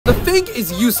The Thing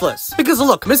is useless. Because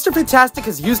look, Mr. Fantastic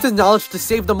has used his knowledge to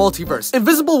save the multiverse.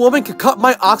 Invisible Woman could cut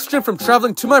my oxygen from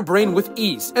traveling to my brain with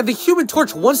ease. And the Human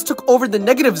Torch once took over the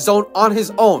negative zone on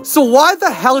his own. So why the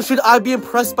hell should I be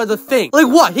impressed by the Thing? Like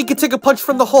what? He could take a punch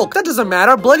from the Hulk. That doesn't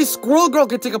matter. Bloody Squirrel Girl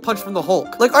could take a punch from the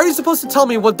Hulk. Like, are you supposed to tell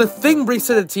me what the Thing brings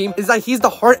to the team is that he's the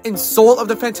heart and soul of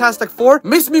the Fantastic Four?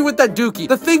 Miss me with that dookie.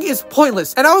 The Thing is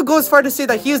pointless. And I would go as far to say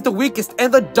that he is the weakest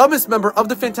and the dumbest member of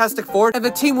the Fantastic Four, and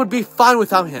the team would be fine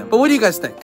without him. But what do you guys think?